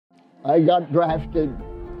I got drafted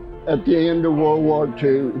at the end of World War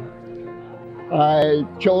II. I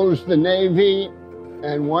chose the Navy,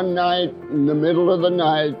 and one night, in the middle of the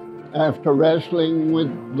night, after wrestling with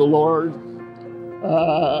the Lord,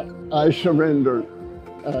 I surrendered.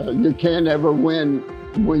 You can't ever win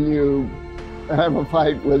when you have a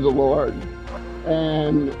fight with the Lord.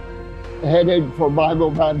 And headed for Bible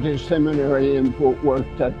Baptist Seminary in Fort Worth,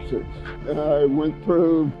 Texas. I went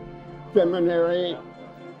through seminary.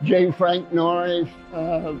 J. Frank Norris,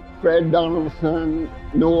 Fred Donaldson,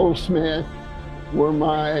 Noel Smith were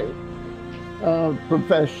my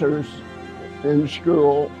professors in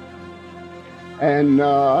school. And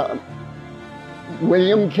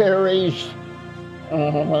William Carey's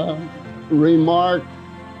remark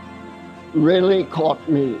really caught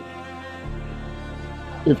me.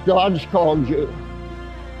 If God's called you,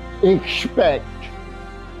 expect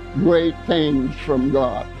great things from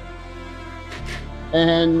God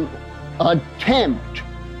and attempt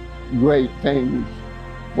great things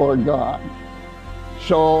for God.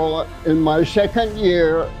 So in my second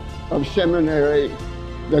year of seminary,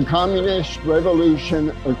 the Communist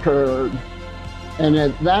Revolution occurred. And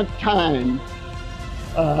at that time,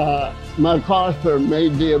 MacArthur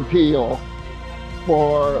made the appeal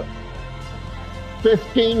for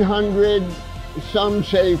 1,500, some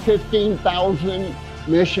say 15,000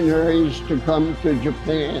 missionaries to come to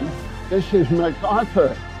Japan. This is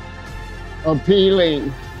MacArthur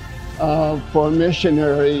appealing for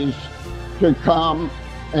missionaries to come,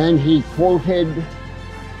 and he quoted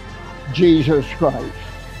Jesus Christ.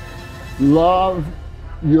 Love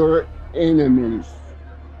your enemies.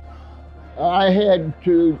 I had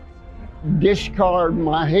to discard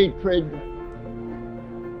my hatred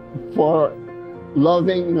for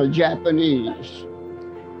loving the Japanese.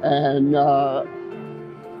 And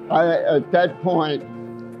at that point,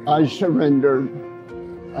 I surrendered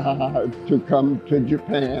to come to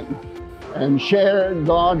Japan and share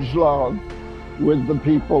God's love with the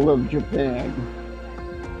people of Japan.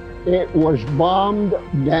 It was bombed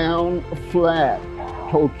down flat,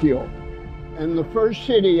 Tokyo. And the first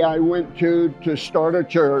city I went to start a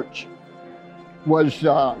church was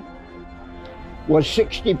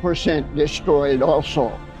 60% destroyed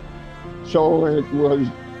also. So it was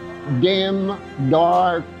dim,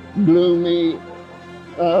 dark, gloomy.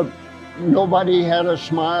 Nobody had a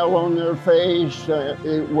smile on their face.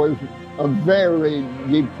 It was a very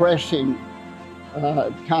depressing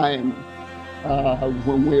time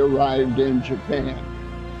when we arrived in Japan.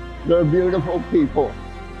 They're beautiful people,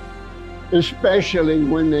 especially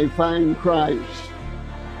when they find Christ.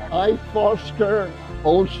 Ike Foster,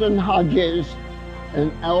 Olson Hodges,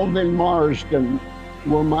 and Alvin Marsden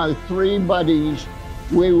were my three buddies.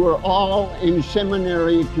 We were all in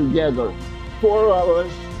seminary together. Four of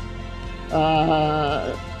us,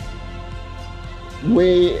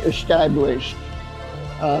 we established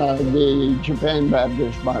the Japan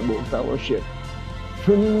Baptist Bible Fellowship.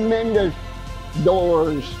 Tremendous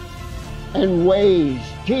doors and ways.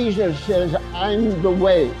 Jesus says, I'm the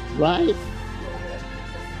way, right?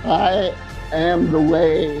 I am the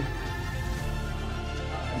way,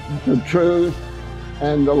 the truth,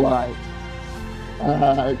 and the life.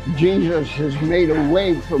 Jesus has made a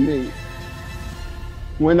way for me.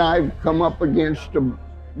 When I've come up against a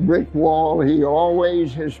brick wall, he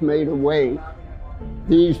always has made a way.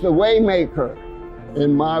 He's the way maker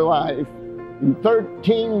in my life. And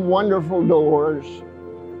 13 wonderful doors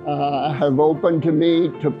have opened to me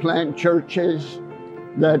to plant churches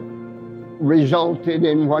that resulted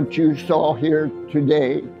in what you saw here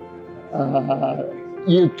today.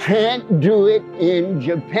 You can't do it in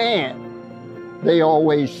Japan, they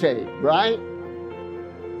always say, right?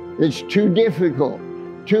 It's too difficult,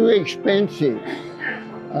 too expensive,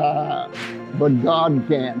 but God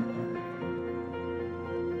can.